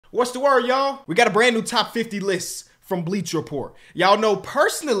What's the word, y'all? We got a brand new top 50 list from Bleacher Report. Y'all know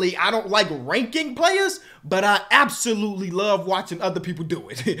personally, I don't like ranking players, but I absolutely love watching other people do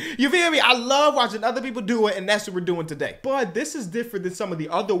it. You feel me? I love watching other people do it, and that's what we're doing today. But this is different than some of the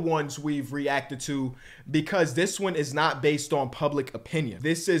other ones we've reacted to because this one is not based on public opinion.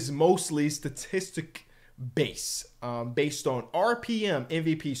 This is mostly statistic based on RPM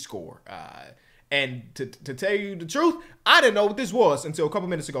MVP score. And to tell you the truth, I didn't know what this was until a couple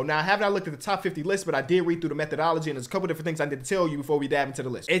minutes ago. Now, I have not looked at the top 50 list, but I did read through the methodology, and there's a couple different things I need to tell you before we dive into the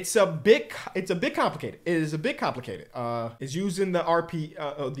list. It's a bit complicated. It is a bit complicated. It's using the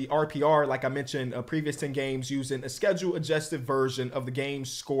RPR, like I mentioned, previous 10 games, using a schedule-adjusted version of the game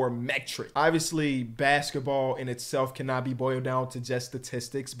score metric. Obviously, basketball in itself cannot be boiled down to just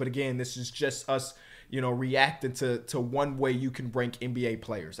statistics, but again, this is just us reacting to one way you can rank NBA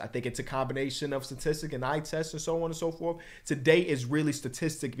players. I think it's a combination of statistic and eye test and so on and so forth. Today is really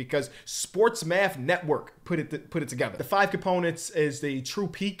statistic because Sports Math Network put it together. The 5 components is the true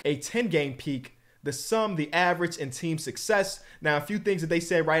peak, a 10-game peak, the sum, the average, and team success. Now, a few things that they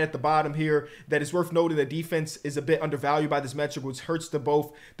say right at the bottom here that is worth noting: that defense is a bit undervalued by this metric, which hurts to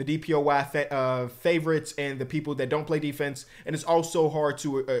both the DPOY favorites and the people that don't play defense. And it's also hard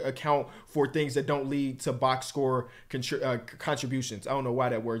to account for things that don't lead to box score contributions. I don't know why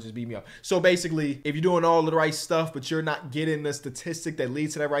that word just beat me up. So basically, if you're doing all of the right stuff, but you're not getting the statistic that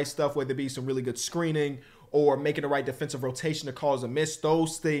leads to that right stuff, whether it be some really good screening or making the right defensive rotation to cause a miss,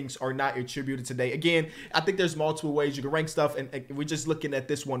 those things are not attributed today. Again, I think there's multiple ways you can rank stuff, and we're just looking at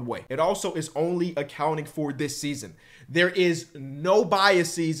this one way. It also is only accounting for this season. There is no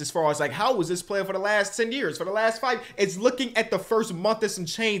biases as far as like, how was this player for the last 10 years, for the last 5? It's looking at the first month and some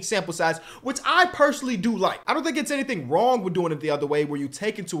change sample size, which I personally do like. I don't think it's anything wrong with doing it the other way, where you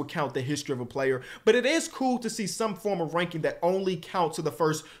take into account the history of a player, but it is cool to see some form of ranking that only counts to the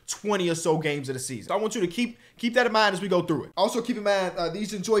first 20 or so games of the season. So I want you to keep that in mind as we go through it. Also, keep in mind,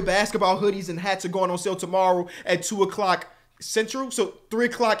 these Enjoy Basketball hoodies and hats are going on sale tomorrow at 2 o'clock Central, so 3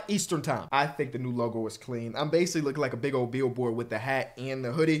 o'clock Eastern time. I think the new logo is clean. I'm basically looking like a big old billboard with the hat and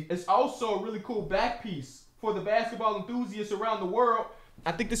the hoodie. It's also a really cool back piece for the basketball enthusiasts around the world.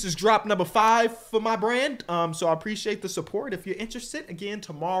 I think this is drop number 5 for my brand. So I appreciate the support. If you're interested, again,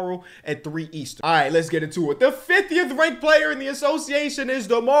 tomorrow at 3 Eastern. All right, let's get into it. The 50th ranked player in the association is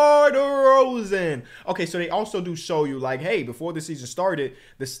DeMar DeRozan. Okay, so they also do show you like, hey, before the season started,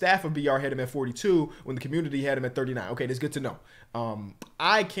 the staff of BR had him at 42 when the community had him at 39. Okay, that's good to know.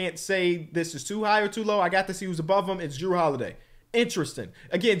 I can't say this is too high or too low. I got to see who's above him. It's Drew Holiday. Interesting.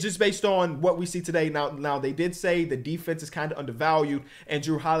 Again, just based on what we see today. Now they did say the defense is kind of undervalued, and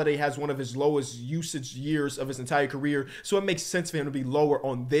Drew Holiday has one of his lowest usage years of his entire career, so it makes sense for him to be lower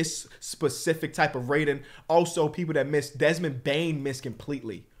on this specific type of rating. Also, people that missed, Desmond Bane missed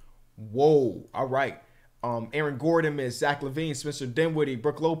completely. Whoa. All right. Aaron Gordon missed, Zach LaVine, Spencer Dinwiddie,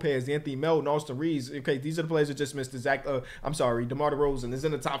 Brooke Lopez, Anthony Melton, Austin Reeves. Okay, these are the players that just missed. DeMar DeRozan is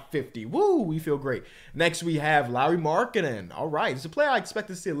in the top 50. Woo, we feel great. Next, we have Lauri Markkanen. All right, it's a player I expect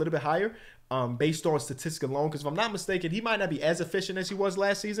to see a little bit higher. Based on statistics alone, because if I'm not mistaken, he might not be as efficient as he was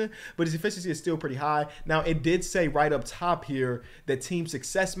last season, but his efficiency is still pretty high. Now, it did say right up top here that team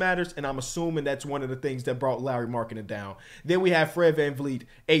success matters, and I'm assuming that's one of the things that brought Lauri Markkanen down. Then we have Fred VanVleet,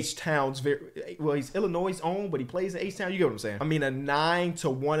 H-Town's, well, he's Illinois' own, but he plays in H-Town. You get what I'm saying? I mean, a 9 to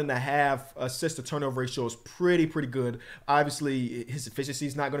 1.5 assist to turnover ratio is pretty good. Obviously, his efficiency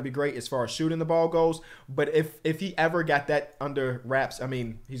is not going to be great as far as shooting the ball goes, but if he ever got that under wraps, I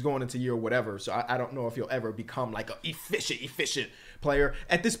mean, he's going into year whatever. So I don't know if he'll ever become like an efficient player.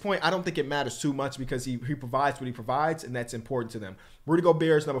 At this point, I don't think it matters too much because he provides what he provides, and that's important to them. Rudy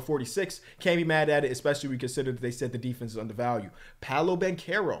Gobert is number 46. Can't be mad at it, especially when we consider that they said the defense is undervalued. Paolo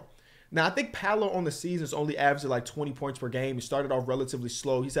Banchero. Now, I think Paolo on the season is only averaging like 20 points per game. He started off relatively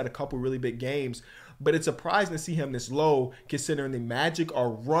slow. He's had a couple really big games, but it's surprising to see him this low considering the Magic are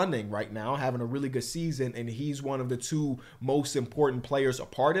running right now, having a really good season, and he's one of the 2 most important players a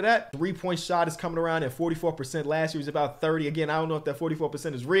part of that. 3-point shot is coming around at 44%. Last year was about 30. Again, I don't know if that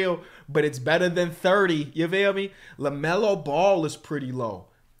 44% is real, but it's better than 30. You feel me? LaMelo Ball is pretty low.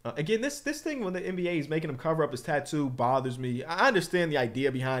 Again, this thing when the NBA is making him cover up his tattoo bothers me. I understand the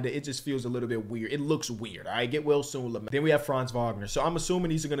idea behind it. It just feels a little bit weird. It looks weird. All right, get well soon. Then we have Franz Wagner. So I'm assuming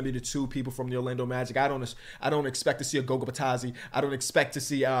these are going to be the 2 people from the Orlando Magic. I don't expect to see a Goga Batadze. I don't expect to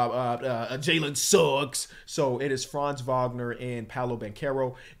see Jalen Suggs. So it is Franz Wagner and Paolo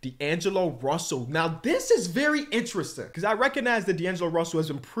Banchero. D'Angelo Russell. Now this is very interesting because I recognize that D'Angelo Russell has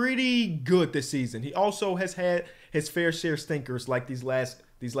been pretty good this season. He also has had his fair share stinkers like these last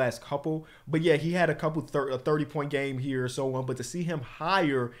these last couple. But yeah, he had a couple 30-point game here or so on. But to see him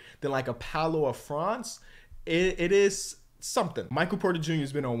higher than like a Paolo or France, it is something. Michael Porter Jr.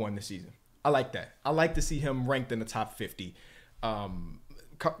 has been on one this season. I like that. I like to see him ranked in the top 50.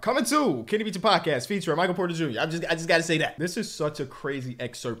 Coming to Kenny Beecham Podcast featuring Michael Porter Jr. I just got to say that. This is such a crazy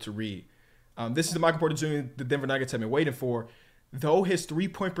excerpt to read. This is the Michael Porter Jr. the Denver Nuggets have been waiting for. Though his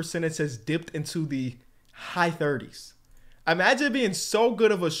three-point percentage has dipped into the high 30s. Imagine being so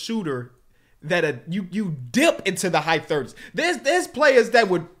good of a shooter that you dip into the high 30s. There's players that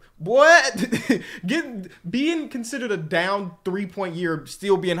would being considered a down 3-point year,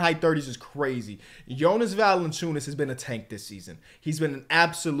 still being high 30s is crazy. Jonas Valanciunas has been a tank this season. He's been an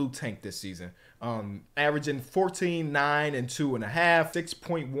absolute tank this season. Averaging 14, 9, and 2.5,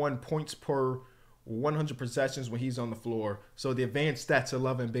 6.1 points per 100 possessions when he's on the floor. So the advanced stats are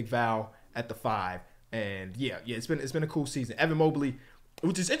loving Big Val at the 5. And yeah, it's been a cool season. Evan Mobley,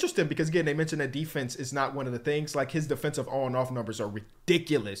 which is interesting because, again, they mentioned that defense is not one of the things. Like, his defensive on and off numbers are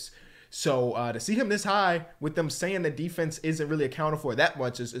ridiculous. So to see him this high with them saying that defense isn't really accounted for that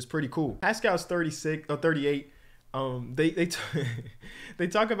much is pretty cool. Pascal's 36 or 38. They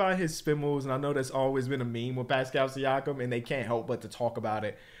talk about his spin moves, and I know that's always been a meme with Pascal Siakam, and they can't help but to talk about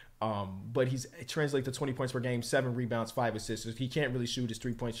it. But it translates to 20 points per game, 7 rebounds, 5 assists. He can't really shoot his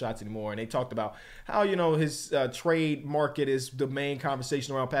 3-point shots anymore. And they talked about how, his trade market is the main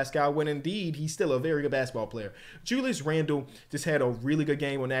conversation around Pascal, when indeed he's still a very good basketball player. Julius Randle just had a really good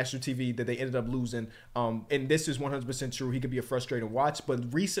game on national TV that they ended up losing. And this is 100% true. He could be a frustrating watch,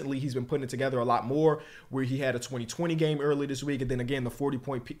 but recently he's been putting it together a lot more, where he had a 20-20 game early this week, and then again the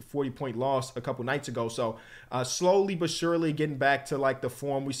 40-point loss a couple nights ago. So slowly but surely getting back to like the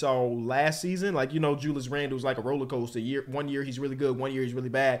form we saw last season. Like, Julius Randle was like a roller coaster. One year he's really good, one year he's really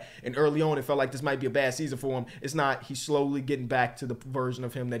bad, and early on it felt like this might be a bad season for him. It's not. He's slowly getting back to the version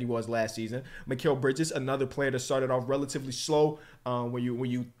of him that he was last season. Mikal Bridges, another player that started off relatively slow, when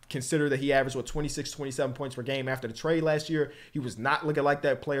you consider that he averaged 26, 27 points per game after the trade last year. He was not looking like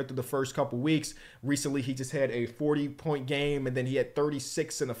that player through the first couple weeks. Recently he just had a 40-point game, and then he had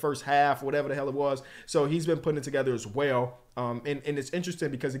 36 in the first half, whatever the hell it was. So he's been putting it together as well. And it's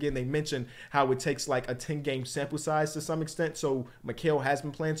interesting because, again, they mentioned how it takes like a 10-game sample size to some extent. So Mikal has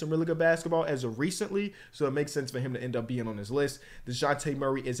been playing some really good basketball as of recently. So it makes sense for him to end up being on this list. DeJounte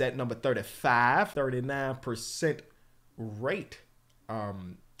Murray is at number 35, 39% rate.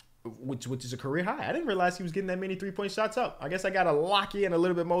 Which is a career high. I didn't realize he was getting that many 3-point shots up. I guess I got to lock in a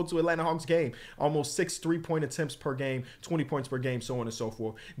little bit more to Atlanta Hawks game. Almost 6 3-point attempts per game, 20 points per game, so on and so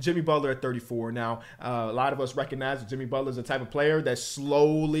forth. Jimmy Butler at 34. Now, a lot of us recognize that Jimmy Butler is the type of player that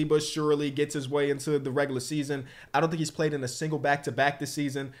slowly but surely gets his way into the regular season. I don't think he's played in a single back-to-back this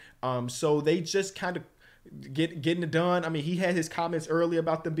season. So they just kind of getting it done. I mean, he had his comments earlier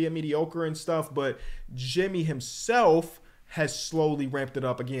about them being mediocre and stuff, but Jimmy himself has slowly ramped it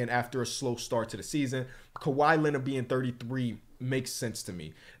up again after a slow start to the season. Kawhi Leonard being 33 makes sense to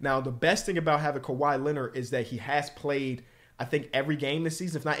me. Now, the best thing about having Kawhi Leonard is that he has played, I think, every game this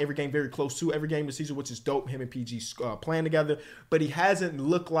season, if not every game, very close to every game this season, which is dope. Him and PG playing together, but he hasn't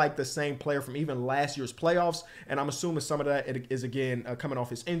looked like the same player from even last year's playoffs. And I'm assuming some of that is, again, coming off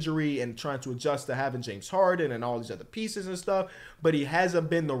his injury and trying to adjust to having James Harden and all these other pieces and stuff. But he hasn't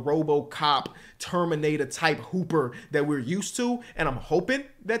been the RoboCop Terminator type hooper that we're used to. And I'm hoping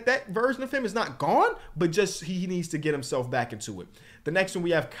that that version of him is not gone, but just he needs to get himself back into it. The next one,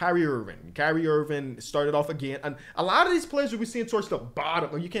 we have Kyrie Irving. Kyrie Irving started off again. And a lot of these players we're seeing towards the bottom,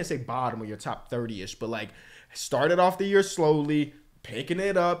 or you can't say bottom of your top 30-ish, but like started off the year slowly, picking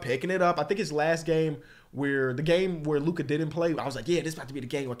it up. I think his last game, where the game where Luka didn't play, I was like, yeah, this is about to be the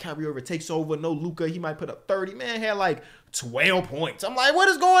game where Kyrie Irving takes over. No Luka, he might put up 30. Man, had like 12 points. I'm like, what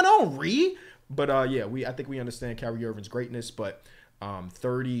is going on, Ree? But yeah, I think we understand Kyrie Irving's greatness, but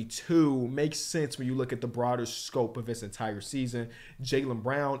 32 makes sense when you look at the broader scope of his entire season. Jaylen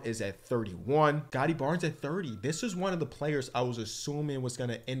Brown is at 31. Scotty Barnes at 30. This is one of the players I was assuming was going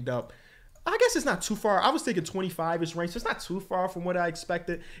to end up, I guess it's not too far. I was thinking 25-ish range, so it's not too far from what I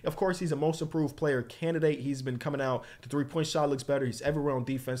expected. Of course, he's a most improved player candidate. He's been coming out. The three-point shot looks better. He's everywhere on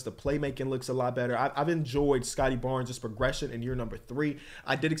defense. The playmaking looks a lot better. I've enjoyed Scotty Barnes' progression in year number 3.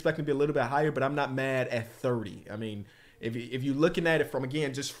 I did expect him to be a little bit higher, but I'm not mad at 30. I mean, if you're looking at it from,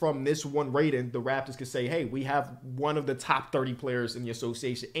 again, just from this one rating, the Raptors could say, hey, we have one of the top 30 players in the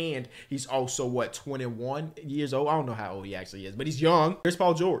association, and he's also, 21 years old? I don't know how old he actually is, but he's young. Here's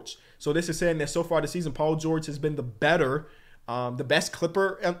Paul George. So this is saying that so far this season, Paul George has been the best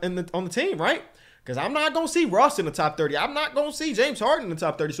Clipper on the team, right? Because I'm not going to see Russ in the top 30. I'm not going to see James Harden in the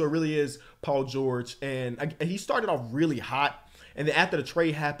top 30. So it really is Paul George. And he started off really hot. And then after the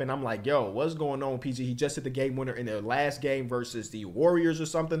trade happened, I'm like, yo, what's going on, PG? He just hit the game winner in their last game versus the Warriors or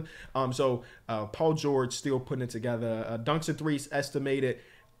something. So Paul George still putting it together. Dunks and threes estimated.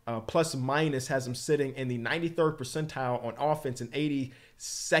 Plus minus has him sitting in the 93rd percentile on offense and 82nd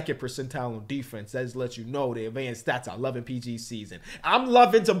percentile on defense. That just lets you know the advanced stats. I love in PG's season. I'm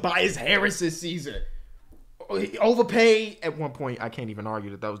loving Tobias Harris's season. He overpaid at one point. I can't even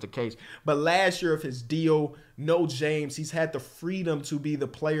argue that was the case. But last year of his deal, no James, he's had the freedom to be the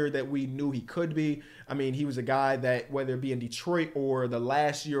player that we knew he could be. I mean, he was a guy that, whether it be in Detroit or the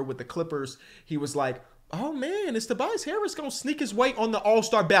last year with the Clippers, he was like, oh man, is Tobias Harris going to sneak his way on the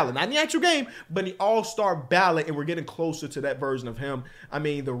All-Star ballot? Not in the actual game, but the All-Star ballot, and we're getting closer to that version of him. I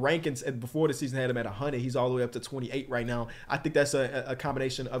mean, the rankings before the season had him at 100. He's all the way up to 28 right now. I think that's a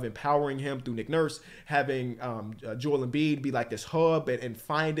combination of empowering him through Nick Nurse, having Joel Embiid be like this hub and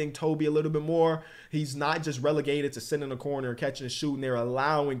finding Toby a little bit more. He's not just relegated to sitting in the corner and catching and shooting. They're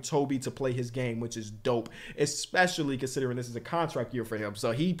allowing Toby to play his game, which is dope, especially considering this is a contract year for him.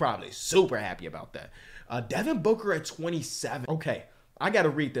 So he probably super happy about that. Devin Booker at 27. Okay, I got to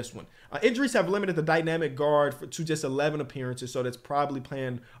read this one. Injuries have limited the dynamic guard to just 11 appearances, so that's probably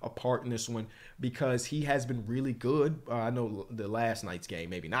playing a part in this one because he has been really good. I know the last night's game,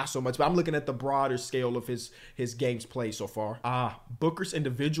 maybe not so much, but I'm looking at the broader scale of his games played so far. Booker's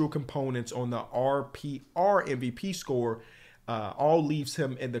individual components on the RPR MVP score all leaves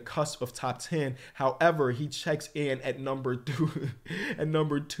him in the cusp of top 10. However, he checks in at number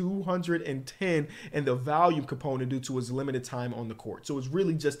 210 in the volume component due to his limited time on the court. So it's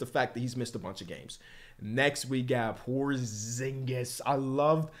really just the fact that he's missed a bunch of games. Next, we got Porzingis. I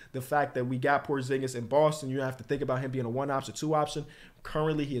love the fact that we got Porzingis in Boston. You have to think about him being a 1-option, 2-option.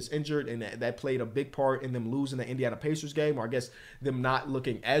 Currently, he is injured, and that played a big part in them losing the Indiana Pacers game, or I guess them not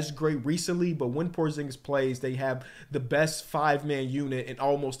looking as great recently. But when Porzingis plays, they have the best 5-man unit in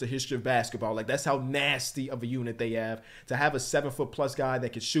almost the history of basketball. Like, that's how nasty of a unit they have. To have a 7-foot-plus guy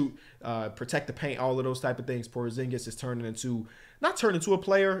that can shoot, protect the paint, all of those type of things, Porzingis is not turned into a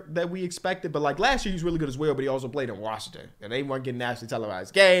player that we expected, but like last year he was really good as well, but he also played in Washington, and they weren't getting nationally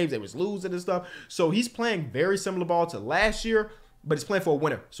televised games. They was losing and stuff. So he's playing very similar ball to last year, but he's playing for a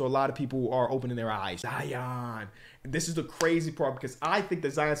winner. So a lot of people are opening their eyes. Zion. And this is the crazy part because I think the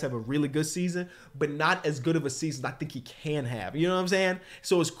Zions have a really good season, but not as good of a season I think he can have. You know what I'm saying?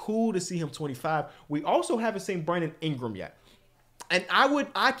 So it's cool to see him 25. We also haven't seen Brandon Ingram yet. And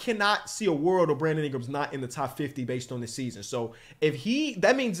I cannot see a world where Brandon Ingram's not in the top 50 based on this season. So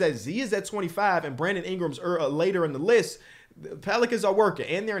that means that Z is at 25 and Brandon Ingram's later in the list. The Pelicans are working,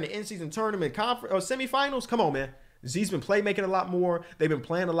 and they're in the in-season tournament semifinals. Come on, man. Z's been playmaking a lot more. They've been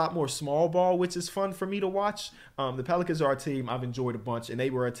playing a lot more small ball, which is fun for me to watch. The Pelicans are a team I've enjoyed a bunch, and they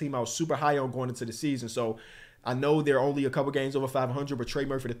were a team I was super high on going into the season. So I know they're only a couple games over 500, but Trey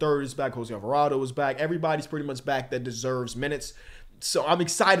Murphy III is back. Jose Alvarado is back. Everybody's pretty much back that deserves minutes. So I'm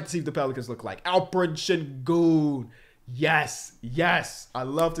excited to see what the Pelicans look like. Alperen Sengun. Yes. I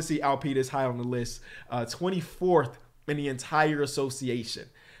love to see Alp this high on the list. 24th in the entire association.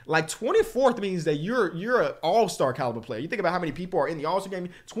 Like 24th means that you're an all-star caliber player. You think about how many people are in the all-star game.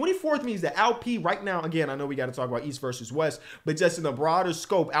 24th means that Alp right now, again, I know we got to talk about East versus West, but just in the broader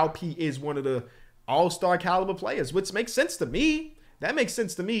scope, Alp is one of the all-star caliber players, which makes sense to me. That makes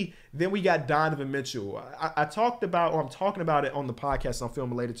sense to me. Then we got Donovan Mitchell. I'm talking about it on the podcast I'm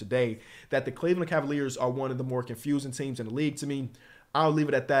filming later today, that the Cleveland Cavaliers are one of the more confusing teams in the league to me. I'll leave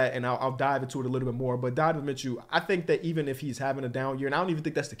it at that, and I'll dive into it a little bit more. But Donovan Mitchell, I think that even if he's having a down year, and I don't even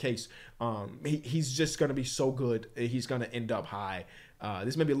think that's the case, he's just going to be so good. He's going to end up high.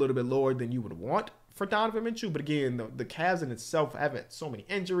 This may be a little bit lower than you would want for Donovan Mitchell, but again, the Cavs in itself have had so many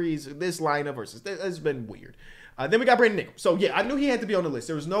injuries. This lineup versus this has been weird. Then we got Brandon Ingram. So, yeah, I knew he had to be on the list.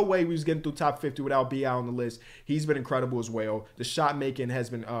 There was no way we was getting through top 50 without BI on the list. He's been incredible as well. The shot making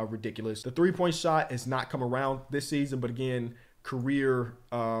has been ridiculous. The three-point shot has not come around this season, but again, career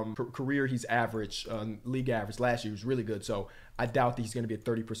he's average, league average. Last year was really good, so I doubt that he's going to be a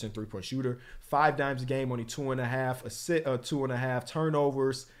 30% three-point shooter. 5 dimes a game, only 2.5, 2.5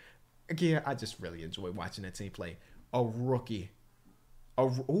 turnovers. Again, I just really enjoy watching that team play. A rookie.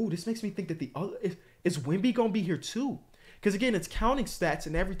 This makes me think that the other is Wemby going to be here too? Because again, it's counting stats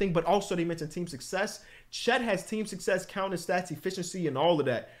and everything, but also they mentioned team success. Chet has team success, counting stats, efficiency, and all of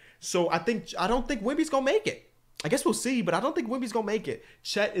that. So I don't think Wemby's going to make it. I guess we'll see, but I don't think Wemby's going to make it.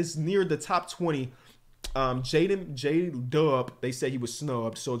 Chet is near the top 20 J-Dub, they say he was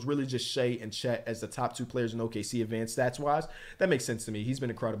snubbed, so it's really just Shea and Chet as the top 2 players in OKC advanced stats-wise. That makes sense to me. He's been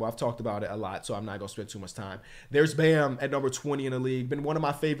incredible. I've talked about it a lot, so I'm not going to spend too much time. There's Bam at number 20 in the league. Been one of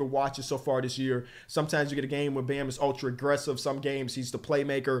my favorite watches so far this year. Sometimes you get a game where Bam is ultra-aggressive. Some games he's the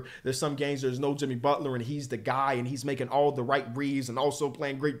playmaker. There's some games there's no Jimmy Butler, and he's the guy, and he's making all the right reads and also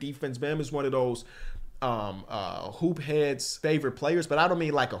playing great defense. Bam is one of those hoop heads favorite players, but I don't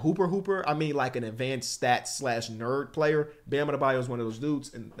mean like a hooper. I mean like an advanced stats / nerd player. Bam Adebayo is one of those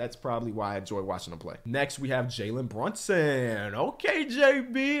dudes, and that's probably why I enjoy watching him play. Next, we have Jalen Brunson. Okay,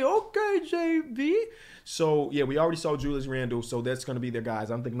 JB. So yeah, we already saw Julius Randle, so that's going to be their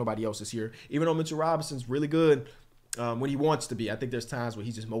guys. I don't think nobody else is here, even though Mitchell Robinson's really good. When he wants to be. I think there's times where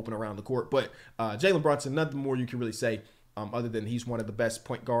he's just moping around the court, but Jalen Brunson, nothing more you can really say. Other than he's one of the best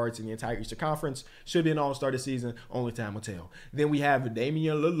point guards in the entire Eastern Conference. Should be an all-star this season. Only time will tell. Then we have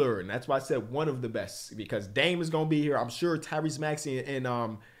Damian Lillard, and that's why I said one of the best, because Dame is going to be here. I'm sure Tyrese Maxey and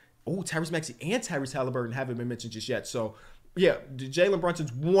Tyrese Halliburton haven't been mentioned just yet. So, yeah, Jalen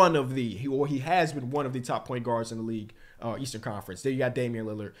Brunson's he has been one of the top point guards in the league, Eastern Conference. There you got Damian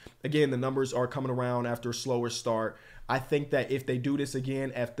Lillard. Again, the numbers are coming around after a slower start. I think that if they do this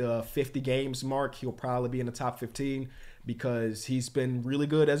again at the 50 games mark, he'll probably be in the top 15 because he's been really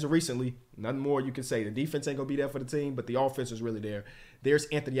good as of recently. Nothing more you can say. The defense ain't going to be there for the team, but the offense is really there. There's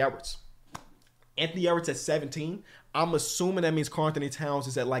Anthony Edwards. Anthony Edwards at 17. I'm assuming that means Karl-Anthony Towns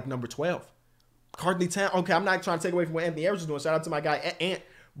is at like number 12. Karl-Anthony Towns, okay, I'm not trying to take away from what Anthony Edwards is doing. Shout out to my guy Ant.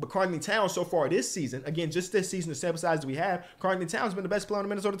 But Karl-Anthony Towns so far this season, again, just this season, the sample size that we have, Karl-Anthony Towns has been the best player on the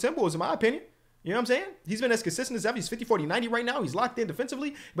Minnesota Timberwolves in my opinion. You know what I'm saying? He's been as consistent as ever. He's 50, 40, 90 right now. He's locked in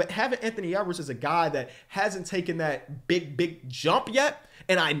defensively. But having Anthony Edwards as a guy that hasn't taken that big jump yet,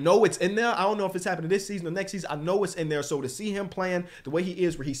 and I know it's in there. I don't know if it's happening this season or next season. I know it's in there. So to see him playing the way he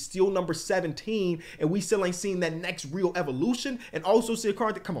is, where he's still number 17, and we still ain't seen that next real evolution, and also see a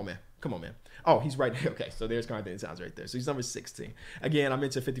card that, come on, man. Oh, he's right there. Okay, so there's Karl-Anthony Towns right there. So he's number 16. Again, I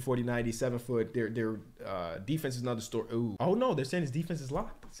mentioned 50, 40, 90, 7 foot. Their defense is another story. Ooh. Oh, no, they're saying his defense is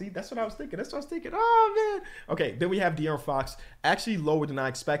locked. See, that's what I was thinking. Oh, man. Okay, then we have De'Aaron Fox. Actually lower than I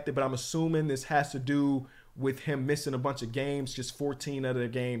expected, but I'm assuming this has to do with him missing a bunch of games, just 14 out of the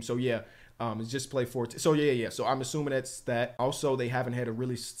games. So, yeah. It's just play 14. So, yeah. So, I'm assuming that's that. Also, they haven't had a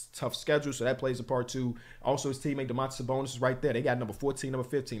really tough schedule, so that plays a part too. Also, his teammate Domantas Sabonis is right there. They got number 14, number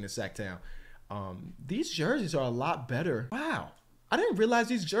 15 in Sacktown. These jerseys are a lot better. Wow. I didn't realize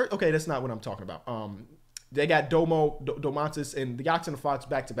these jerseys. Okay, that's not what I'm talking about. They got Domantas, and the Ox and the Fox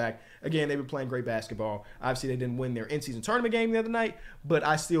back-to-back. Again, they've been playing great basketball. Obviously, they didn't win their in-season tournament game the other night, but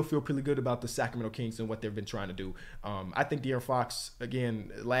I still feel pretty good about the Sacramento Kings and what they've been trying to do. I think De'Aaron Fox,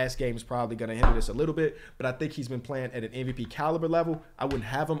 again, last game is probably going to hinder this a little bit, but I think he's been playing at an MVP caliber level. I wouldn't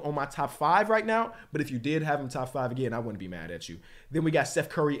have him on my top 5 right now, but if you did have him top 5 again, I wouldn't be mad at you. Then we got Steph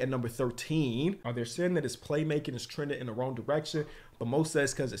Curry at number 13. They're saying that his playmaking is trending in the wrong direction, but most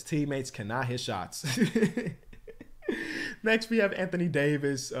says because his teammates cannot hit shots. Next, we have Anthony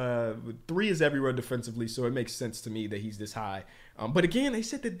Davis. 3 is everywhere defensively, so it makes sense to me that he's this high. But again, they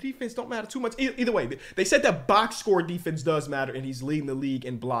said that defense don't matter too much. Either way, they said that box score defense does matter, and he's leading the league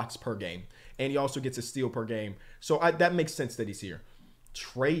in blocks per game. And he also gets a steal per game. So that makes sense that he's here.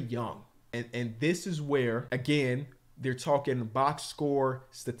 Trae Young. And this is where, again, they're talking box score,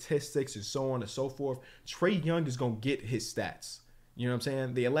 statistics, and so on and so forth. Trae Young is going to get his stats. You know what I'm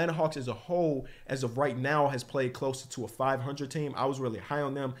saying? The Atlanta Hawks as a whole, as of right now, has played closer to a 500 team. I was really high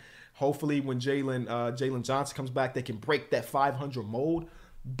on them. Hopefully, when Jalen Johnson comes back, they can break that 500 mold.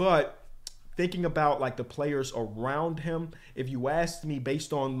 But thinking about like the players around him, if you asked me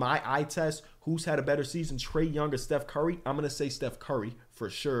based on my eye test, who's had a better season, Trae Young or Steph Curry, I'm gonna say Steph Curry for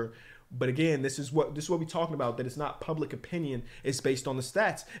sure. But again, this is what we're talking about. That it's not public opinion; it's based on the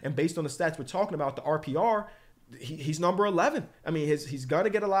stats, and based on the stats we're talking about, the RPR. He's number 11. I mean, he's going to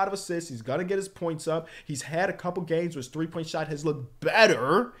get a lot of assists. He's going to get his points up. He's had a couple games where his three-point shot has looked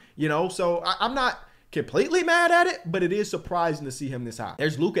better, you know. So I'm not completely mad at it, but it is surprising to see him this high.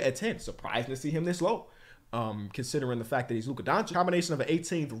 There's Luka at 10. Surprising to see him this low, considering the fact that he's Luka Doncic. Combination of an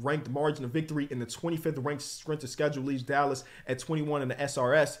 18th ranked margin of victory and the 25th ranked strength of schedule leaves Dallas at 21 in the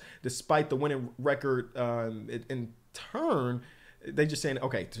SRS, despite the winning record in turn. They just saying,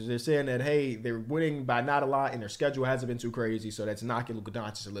 okay, they're saying that, hey, they're winning by not a lot, and their schedule hasn't been too crazy, so that's knocking Luka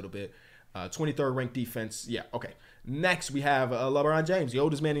Doncic a little bit. 23rd ranked defense. Yeah, okay. Next, we have LeBron James, the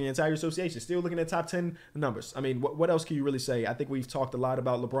oldest man in the entire association, still looking at top 10 numbers. I mean, what else can you really say? I think we've talked a lot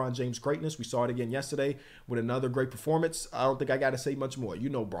about LeBron James' greatness. We saw it again yesterday with another great performance. I don't think I got to say much more. You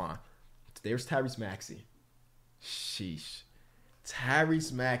know Bron. There's Tyrese Maxey. Sheesh.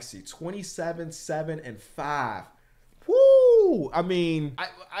 Tyrese Maxey, 27, 7, and 5. Woo! I mean,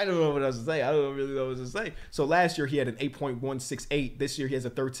 I don't know what else to say. I don't really know what else to say. So last year he had an 8.168. This year he has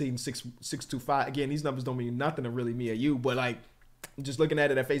a 13.625. Again, these numbers don't mean nothing to really me or you, but like just looking at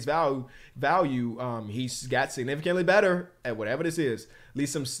it at face value, he's got significantly better at whatever this is.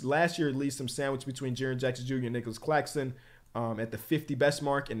 Last year, at least some sandwich between Jaren Jackson Jr. and Nicholas Claxton at the 50 best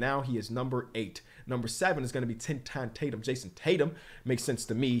mark, and now he is number 8. Number 7 is going to be Tatum. Jason Tatum makes sense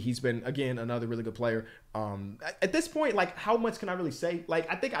to me. He's been, again, another really good player. At this point, like, how much can I really say? Like,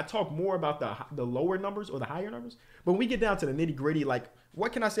 I think I talk more about the lower numbers or the higher numbers. But when we get down to the nitty gritty, like,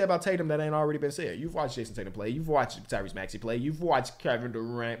 what can I say about Tatum that ain't already been said? You've watched Jason Tatum play. You've watched Tyrese Maxey play. You've watched Kevin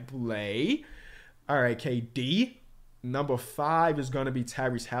Durant play. All right, KD. Number 5 is going to be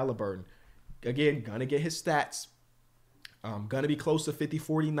Tyrese Halliburton. Again, going to get his stats. Going to be close to 50,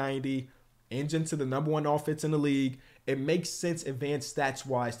 40, 90. Engine to the number 1 offense in the league. It makes sense advanced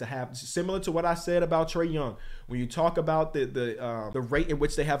stats-wise to have, similar to what I said about Trae Young. When you talk about the rate in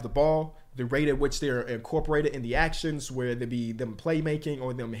which they have the ball, the rate at which they're incorporated in the actions, where they be them playmaking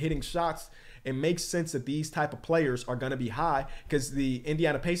or them hitting shots, it makes sense that these type of players are going to be high because the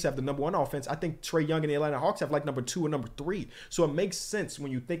Indiana Pacers have the number 1 offense. I think Trae Young and the Atlanta Hawks have like number 2 and number 3. So it makes sense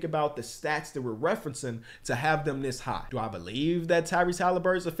when you think about the stats that we're referencing to have them this high. Do I believe that Tyrese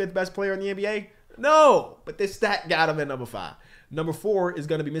Halliburton is the 5th best player in the NBA? No, but this stat got him at number 5. Number 4 is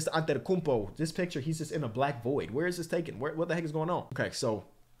going to be Mr. Antetokounmpo. This picture, he's just in a black void. Where is this taken? What the heck is going on? Okay, so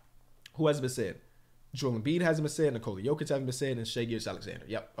who hasn't been said? Joel Embiid hasn't been said. Nikola Jokic hasn't been said. And Shai Gilgeous-Alexander.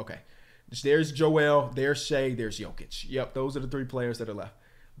 Yep, okay. There's Joel, there's Shea, there's Jokic. Yep, those are the 3 players that are left.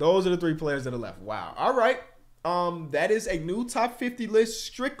 Those are the 3 players that are left. Wow. All right. That is a new top 50 list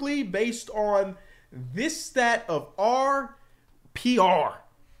strictly based on this stat of RPR.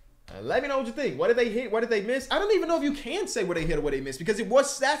 Let me know what you think. What did they hit? What did they miss? I don't even know if you can say what they hit or what they missed because it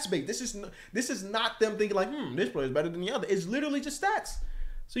was stats based. This is not them thinking like, this player is better than the other. It's literally just stats.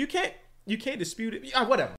 So you can't dispute it. Whatever.